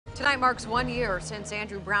Tonight marks 1 year since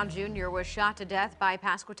Andrew Brown Jr. was shot to death by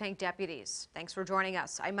Pasquotank deputies. Thanks for joining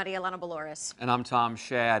us. I'm Maria Elena Boloris. And I'm Tom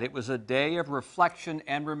Shad. It was a day of reflection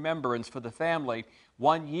and remembrance for the family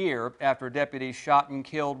 1 year after deputies shot and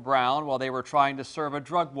killed Brown while they were trying to serve a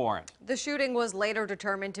drug warrant. The shooting was later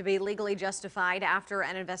determined to be legally justified after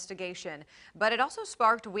an investigation, but it also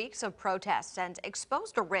sparked weeks of protests and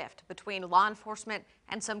exposed a rift between law enforcement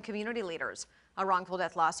and some community leaders. A wrongful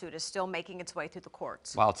death lawsuit is still making its way through the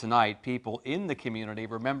courts. While tonight, people in the community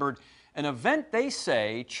remembered an event they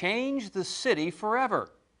say changed the city forever.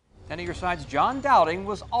 10 of your side's John Dowding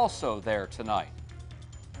was also there tonight.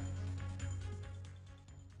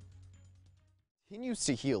 Continues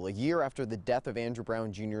to heal a year after the death of Andrew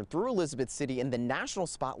Brown Jr. threw Elizabeth City in the national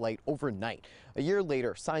spotlight overnight. A year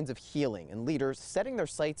later, signs of healing and leaders setting their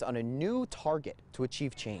sights on a new target to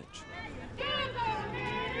achieve change.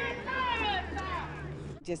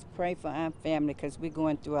 Just pray for our family because we're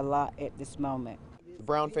going through a lot at this moment. The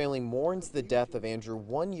Brown family mourns the death of Andrew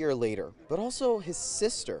 1 year later, but also his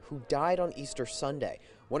sister, who died on Easter Sunday.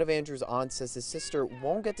 One of Andrew's aunts says his sister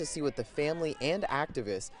won't get to see what the family and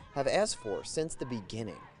activists have asked for since the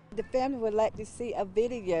beginning. The family would like to see a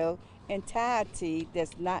video entirety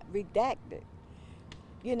that's not redacted.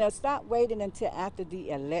 You know, stop waiting until after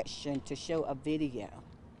the election to show a video.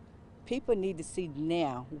 People need to see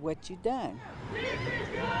now what you've done.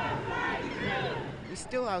 We're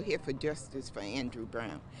still out here for justice for Andrew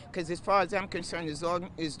Brown. Because as far as I'm concerned, as long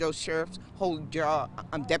as those sheriffs hold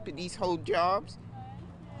deputies hold jobs,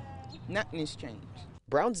 nothing has changed.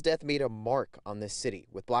 Brown's death made a mark on this city,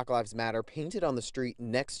 with Black Lives Matter painted on the street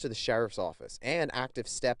next to the sheriff's office and active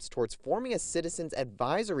steps towards forming a citizens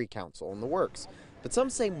advisory council in the works. But some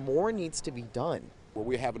say more needs to be done. Well,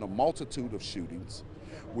 we're having a multitude of shootings.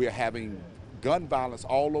 We're having gun violence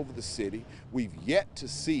all over the city. We've yet to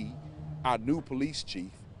see our new police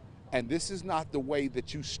chief, and this is not the way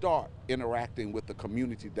that you start interacting with the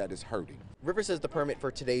community that is hurting. River says the permit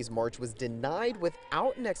for today's march was denied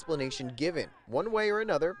without an explanation given. One way or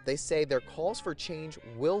another, they say their calls for change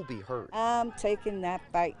will be heard. I'm taking that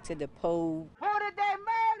fight to the poll. Who did they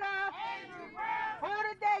murder? Andrew Brown. Who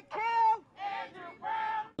did they kill? Andrew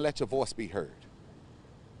Brown. Let your voice be heard.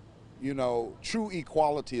 You know, true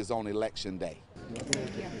equality is on election day.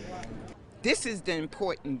 This is the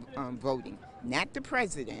important voting, not the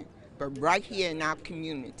president, but right here in our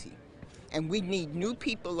community. And we need new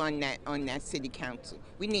people on that city council.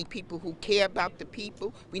 We need people who care about the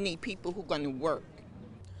people. We need people who are going to work.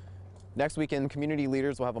 Next weekend, community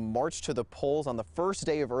leaders will have a march to the polls on the first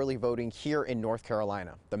day of early voting here in North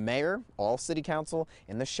Carolina. The mayor, all city council,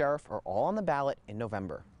 and the sheriff are all on the ballot in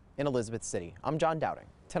November. In Elizabeth City, I'm John Dowding,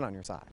 10 on your side.